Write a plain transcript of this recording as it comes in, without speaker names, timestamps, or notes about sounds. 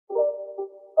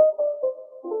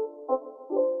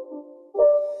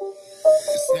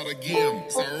not a game,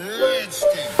 it's a rich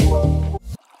thing.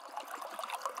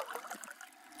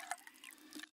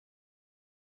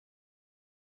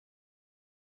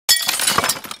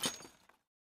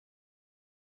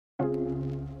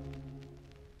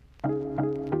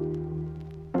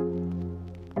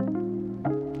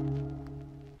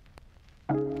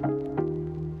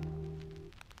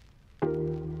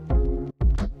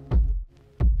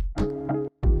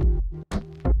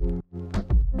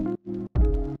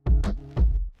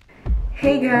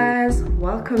 Hey guys,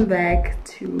 welcome back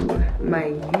to my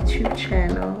YouTube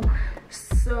channel.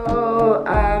 So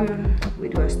where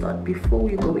do I start? Before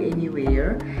we go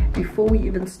anywhere, before we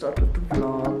even start with the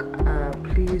vlog,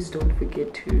 please don't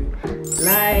forget to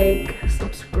like,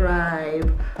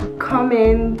 subscribe,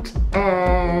 comment,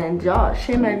 and yeah,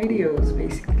 share my videos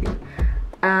basically.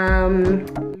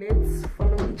 Let's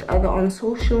follow each other on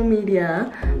social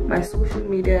media. My social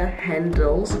media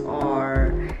handles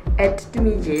are at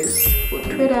TUMI JESS for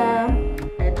Twitter,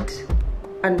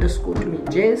 @_TUMI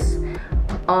JESS,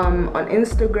 on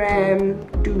Instagram,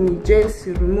 TUMI JESS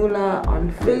Rumula,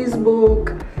 on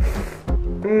Facebook.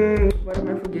 What am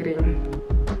I forgetting?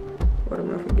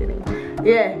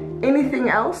 Yeah, anything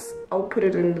else I'll put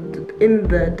it in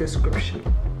the description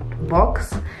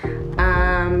box.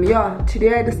 Yeah,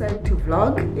 today I decided to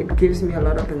vlog. It gives me a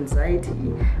lot of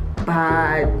anxiety,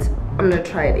 but I'm gonna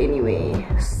try it anyway.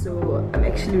 So I'm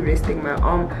actually resting my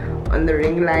arm on the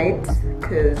ring light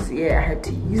because yeah, I had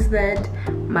to use that.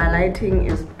 My lighting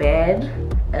is bad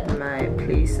at my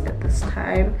place at this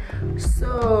time,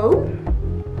 so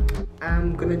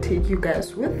I'm gonna take you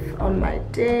guys with on my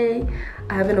day.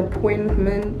 I have an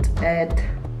appointment at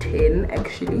 10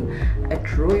 actually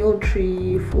at Royal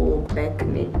Tree for back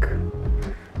neck,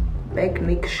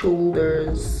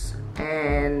 shoulders,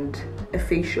 and a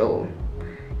facial.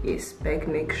 Yes, back,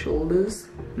 neck, shoulders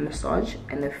massage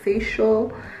and a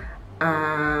facial.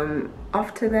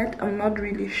 After that, I'm not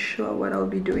really sure what I'll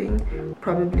be doing.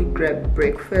 Probably grab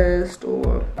breakfast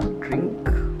or drink,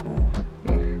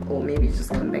 or maybe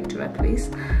just come back to my place.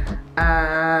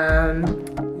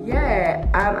 Yeah,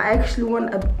 I actually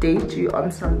want to update you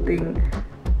on something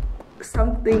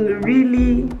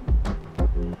really,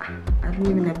 I don't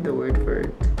even have the word for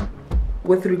it,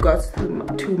 with regards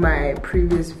to my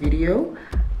previous video.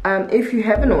 If you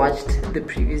haven't watched the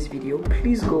previous video,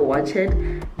 please go watch it.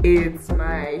 It's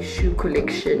my shoe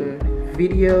collection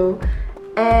video,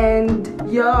 and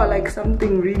yeah, like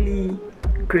something really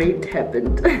great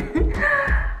happened.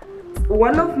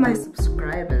 One of my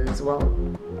subscribers, well,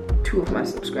 two of my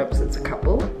subscribers, it's a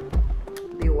couple,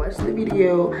 they watched the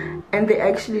video and they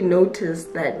actually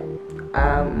noticed that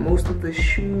most of the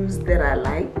shoes that I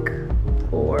like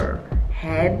or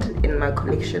had in my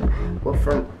collection were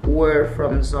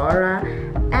from ZARA,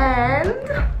 and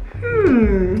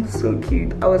so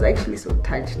cute. I was actually so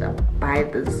touched up by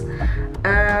this.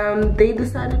 They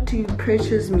decided to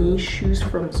purchase me shoes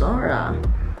from ZARA.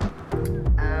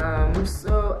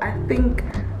 So I think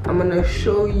I'm gonna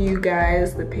show you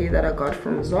guys the pair that I got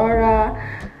from ZARA.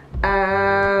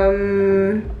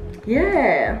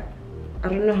 Yeah, I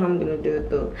don't know how I'm gonna do it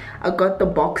though. I got the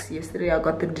box yesterday, I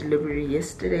got the delivery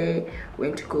yesterday,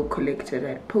 went to go collect it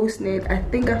at Postnet. I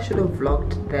think I should have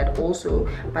vlogged that also,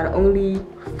 but I only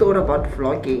thought about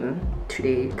vlogging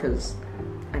today because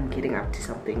I'm getting up to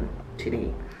something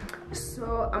today.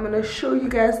 So I'm gonna show you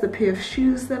guys the pair of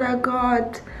shoes that I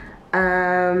got.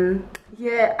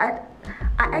 Yeah,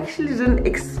 I actually didn't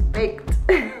expect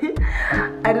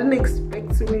I didn't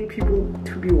expect so many people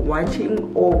to be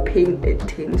watching or paying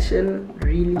attention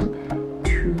really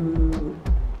to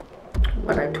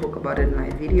what I talk about in my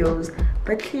videos,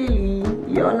 but clearly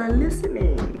y'all are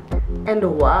listening, and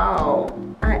wow,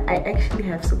 I actually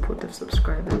have supportive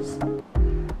subscribers.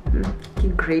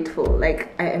 I'm grateful,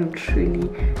 like I am truly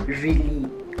really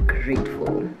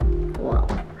grateful. Wow.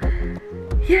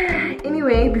 Yeah,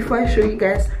 anyway, before I show you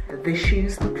guys the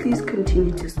shoes, please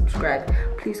continue to subscribe,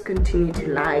 please continue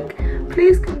to like,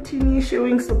 please continue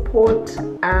showing support.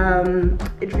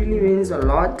 It really means a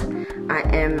lot. I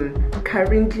am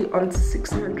currently on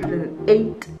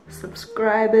 608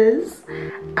 subscribers.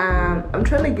 I'm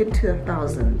trying to get to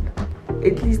 1,000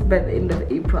 at least by the end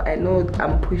of April. I know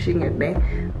I'm pushing it there,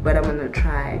 but I'm gonna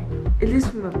try, at least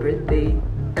for my birthday,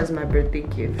 as my birthday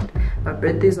gift. My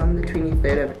birthday is on the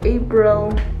 23rd of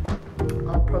April.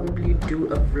 I'll probably do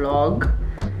a vlog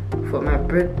for my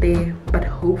birthday, but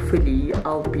hopefully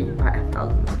I'll be by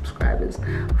 1,000 subscribers.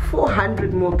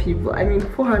 400 more people, I mean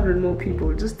 400 more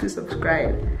people just to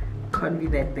subscribe. Can't be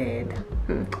that bad.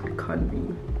 Can't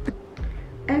be.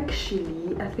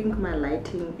 Actually, I think my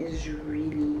lighting is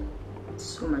really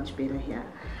so much better here.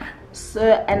 So,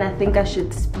 and I think I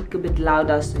should speak a bit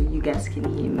louder so you guys can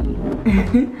hear me.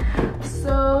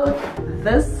 So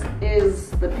this is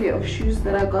the pair of shoes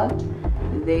that I got.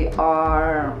 They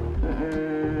are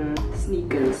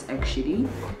sneakers actually.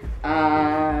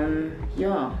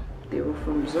 Yeah, they were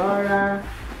from ZARA.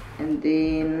 And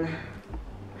then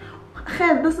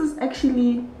this is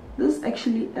actually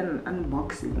an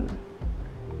unboxing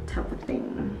type of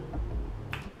thing.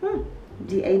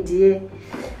 The idea.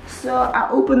 So I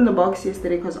opened the box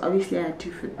yesterday because obviously I had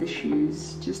to fit the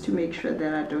shoes just to make sure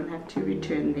that I don't have to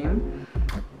return them.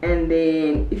 And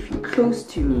then if you're close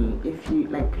to me, if you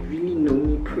like really know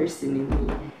me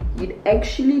personally, you'd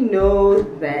actually know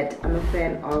that I'm a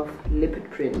fan of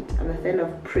leopard print. I'm a fan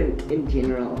of print in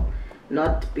general,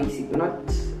 not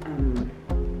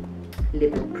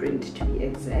leopard print to be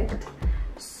exact.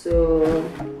 So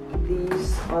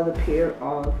these are the pair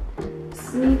of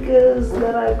sneakers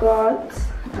that I got.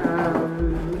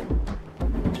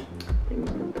 Let me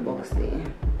put the box there.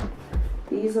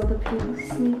 These are the pair of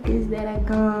sneakers that I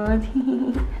got.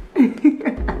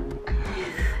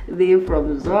 They're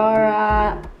from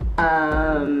ZARA.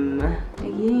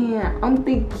 Yeah, aren't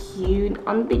they cute?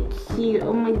 Aren't they cute?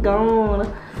 Oh my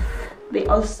god, they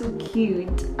are so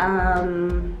cute.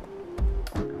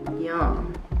 Yeah,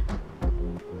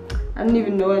 I don't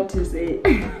even know what to say.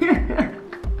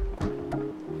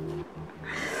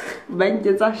 But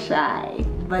kids are shy.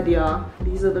 But yeah,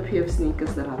 these are the pair of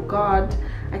sneakers that I got.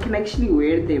 I can actually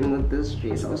wear them with this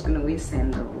dress. I was gonna wear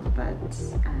sandals, but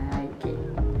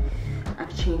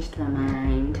I've changed my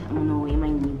mind. I'm gonna wear my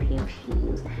new pair of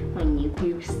shoes, my new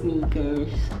pair of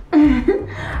sneakers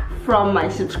from my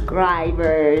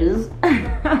subscribers.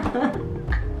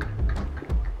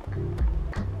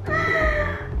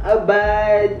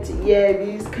 But yeah,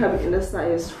 these come in a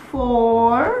size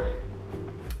 4.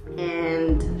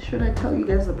 And should I tell you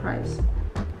guys the price?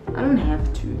 I don't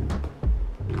have to.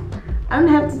 I don't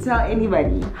have to tell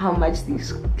anybody how much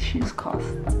these shoes cost.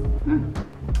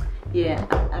 Yeah,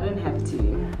 I don't have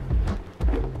to.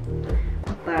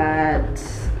 But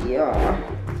yeah,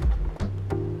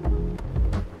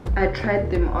 I tried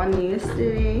them on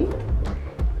yesterday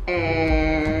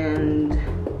and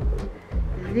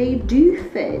they do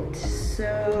fit.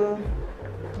 So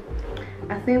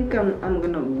I think I'm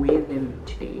gonna wear them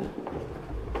today.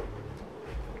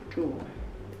 Cool.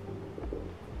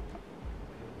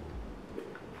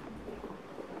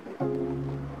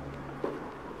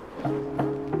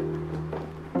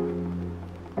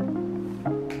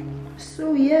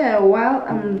 So yeah, while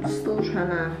I'm still trying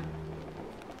to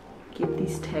get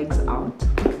these tags out,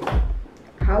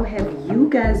 how have you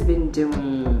guys been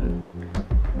doing?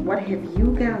 What have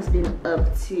you guys been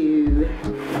up to?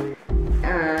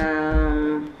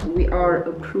 We are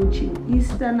approaching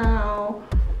Easter now.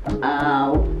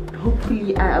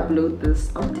 Hopefully I upload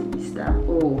this after Easter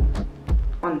or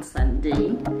on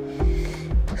Sunday,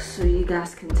 so you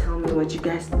guys can tell me what you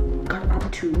guys got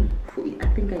up to for I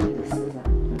think I need a scissor. Oh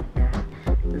my god,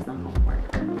 this is not gonna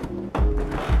work.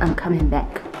 I'm coming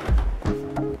back.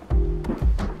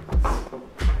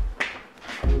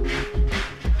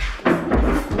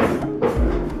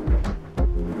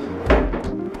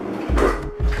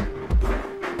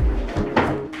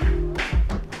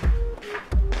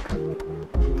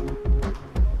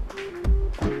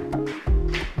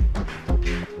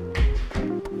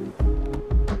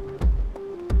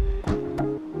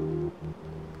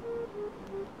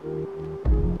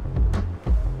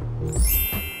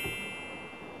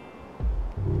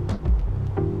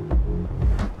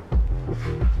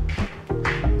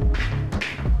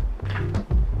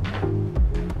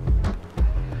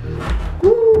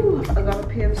 I got a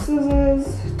pair of scissors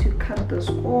to cut this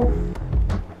off.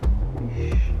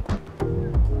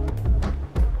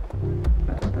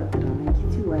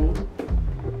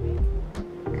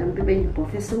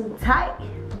 It's so tight.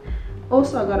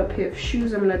 Also, I got a pair of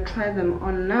shoes. I'm gonna try them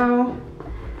on now.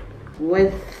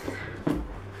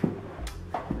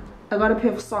 I got a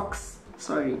pair of socks.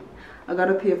 Sorry, I got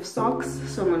a pair of socks,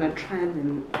 so I'm gonna try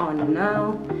them on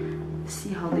now.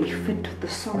 See how they fit with the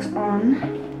socks on.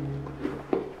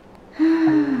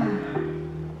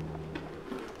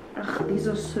 Ugh, these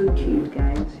are so cute,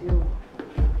 guys. Yo.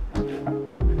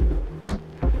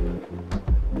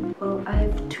 Well, I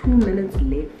have 2 minutes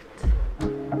left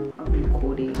of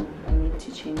recording. I need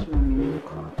to change my memory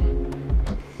card.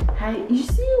 Hi, you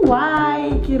see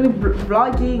why you're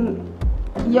vlogging?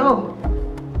 Yo,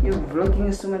 your vlogging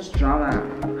is so much drama.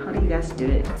 How do you guys do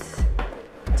it?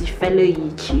 The fellow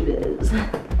YouTubers.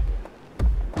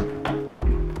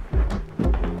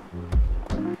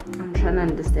 I'm trying to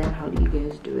understand, how do you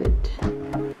guys do it?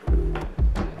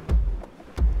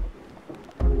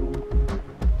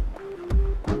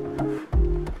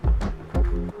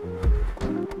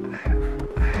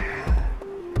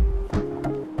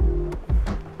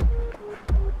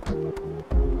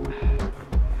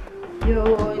 Yo,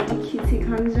 the kitty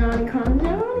Kanjani.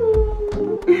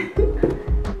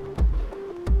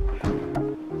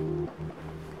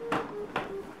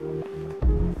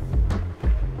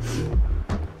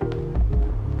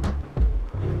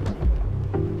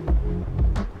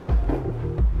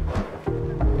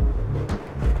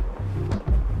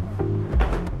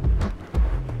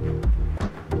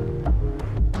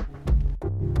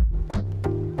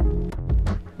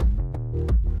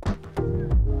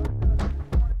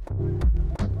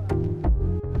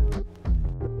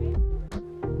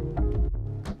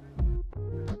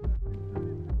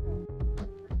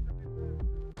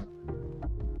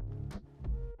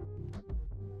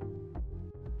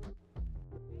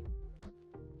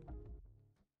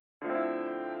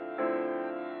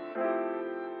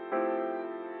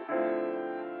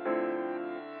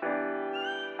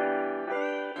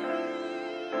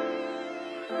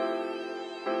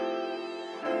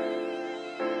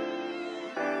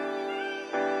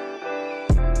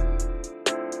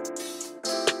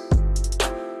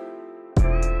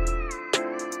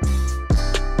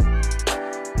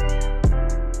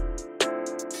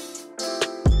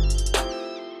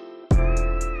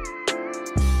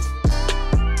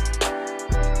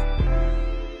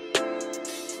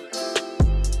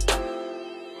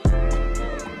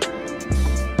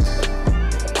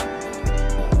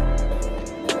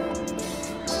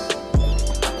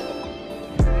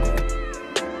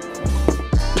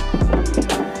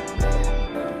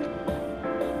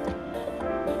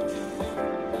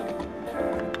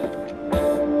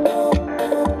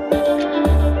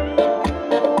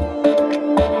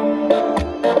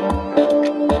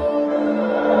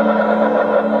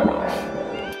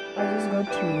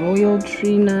 Royal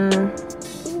tree now.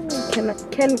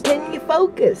 Can you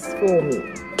focus for me,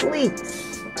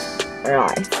 please?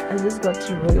 Alright, I just got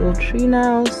to Royal Tree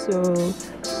now, so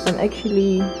I'm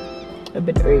actually a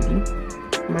bit early.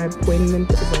 My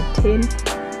appointment is at 10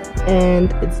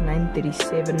 and it's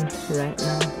 9:37 right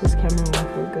now. This camera won't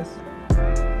focus.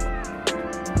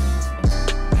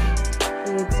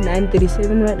 It's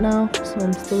 9:37 right now, so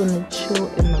I'm still gonna chill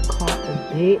in the car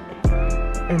a bit,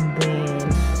 and then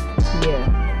yeah,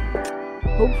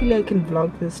 hopefully I can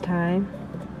vlog this time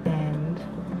and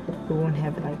we won't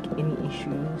have like any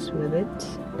issues with it.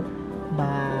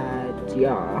 But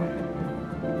yeah,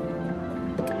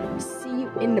 see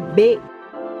you in a bit.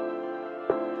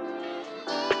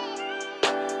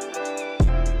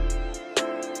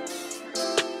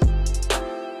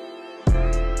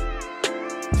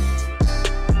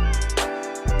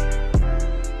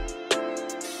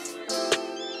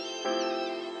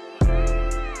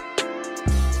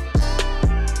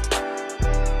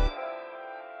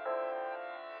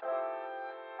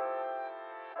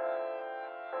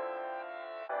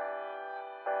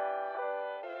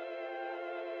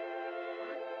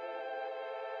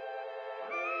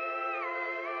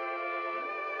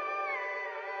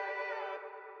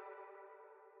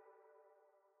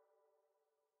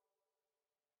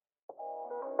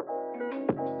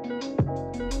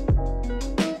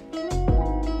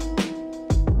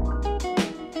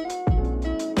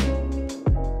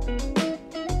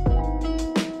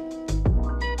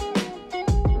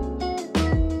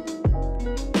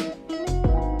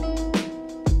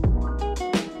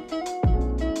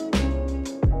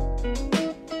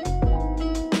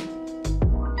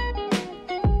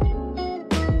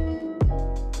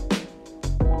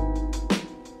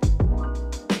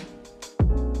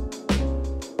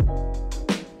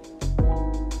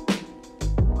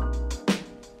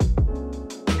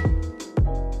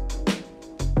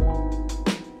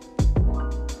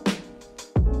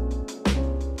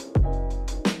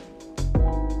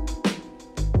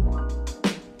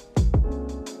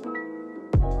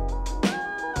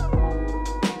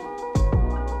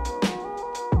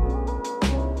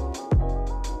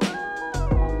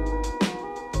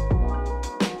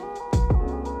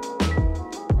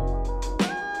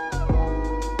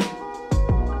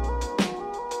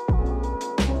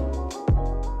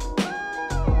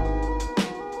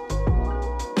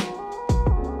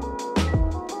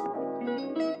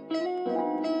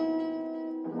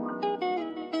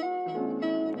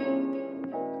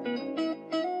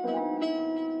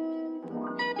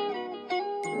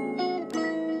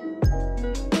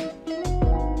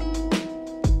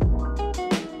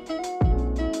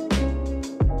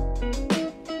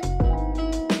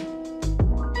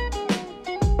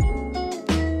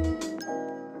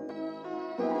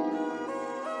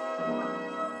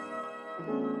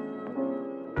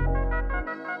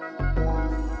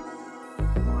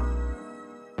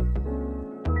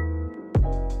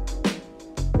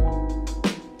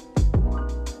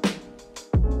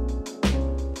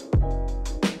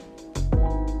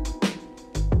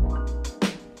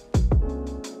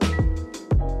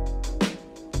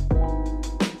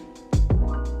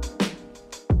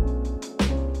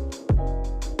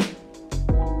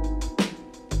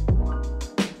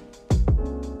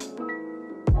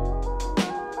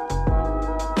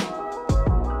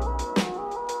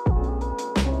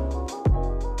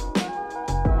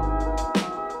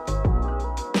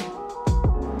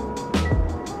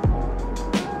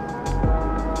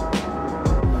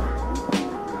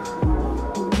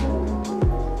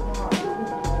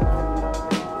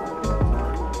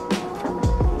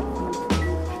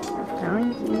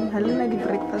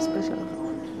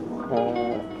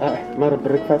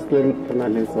 breakfast and a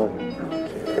lesson.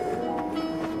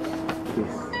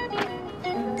 Yes.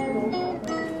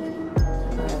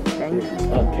 Thank you.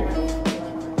 Okay.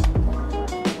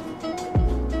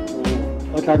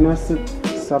 What I know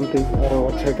something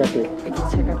or check up it. It's a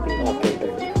check-up. Okay,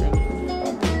 thank you.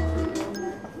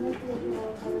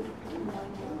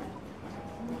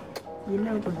 You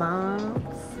know the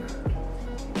vibes.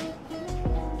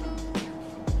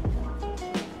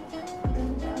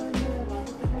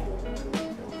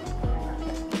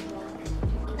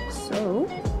 So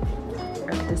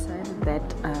I've decided that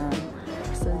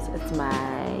since it's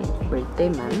my birthday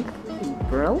month,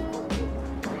 April,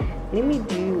 let me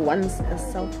do once a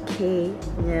self-care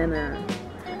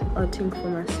outing for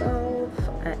myself.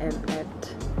 I am at,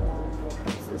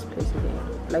 what's this place again?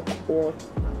 Like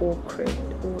Orchard.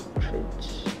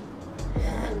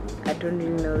 I don't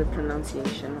really know the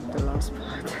pronunciation of the last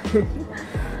part.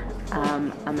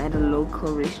 I'm at a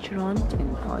local restaurant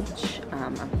in Podge.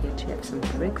 I'm here to have some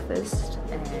breakfast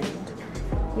and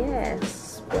yeah,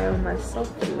 spoil myself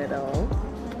a little.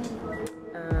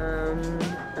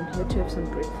 I'm here to have some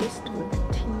breakfast with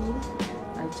tea.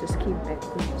 I just came back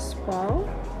from the spa.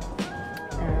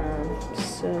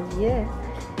 So yeah,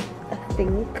 I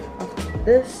think after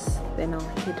this, then I'll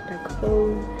head back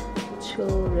home,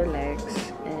 chill, relax,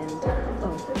 and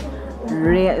oh,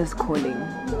 Rhea is calling.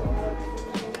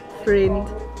 Friend.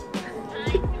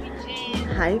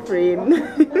 Hi, friend.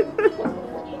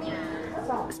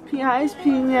 Hi,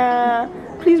 Spina.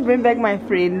 Please bring back my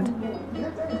friend.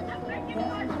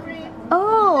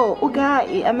 Oh,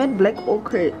 okay. I'm at Black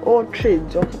Orchard.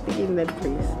 Just in that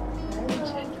place.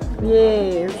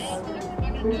 Yes.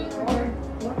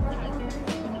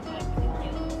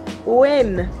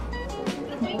 When?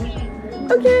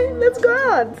 Okay, let's go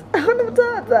out. I want to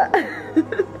talk.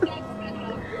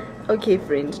 Okay,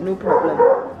 friend, no problem.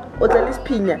 Otalis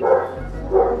Pina.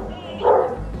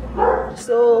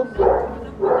 So,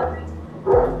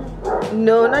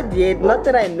 no, not yet. Not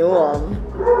that I know of.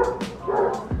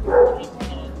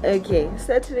 Okay,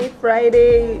 Saturday,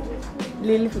 Friday,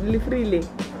 Lily freely.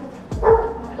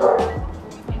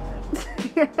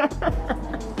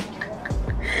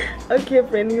 Okay,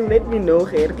 friend, you let me know.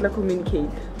 Communicate.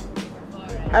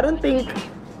 I don't think.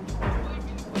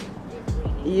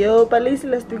 Yo, palisi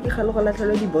last week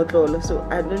di bottle, so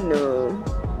I don't know.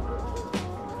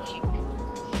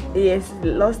 Yes,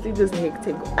 last week was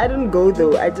hectic. I don't go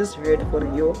though. I just heard for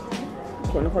you.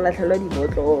 Di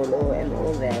bottle and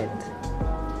all that.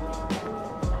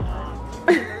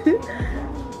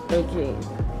 Okay,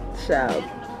 sharp.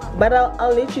 But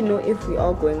I'll let you know if we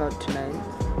are going out tonight.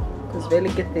 Cause really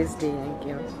get this day, thank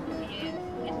you.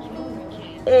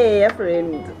 Hey,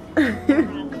 friend.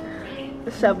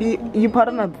 Shabby, you part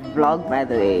of my vlog, by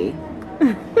the way.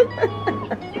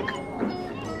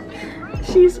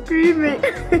 She's screaming.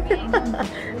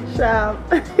 Sharp.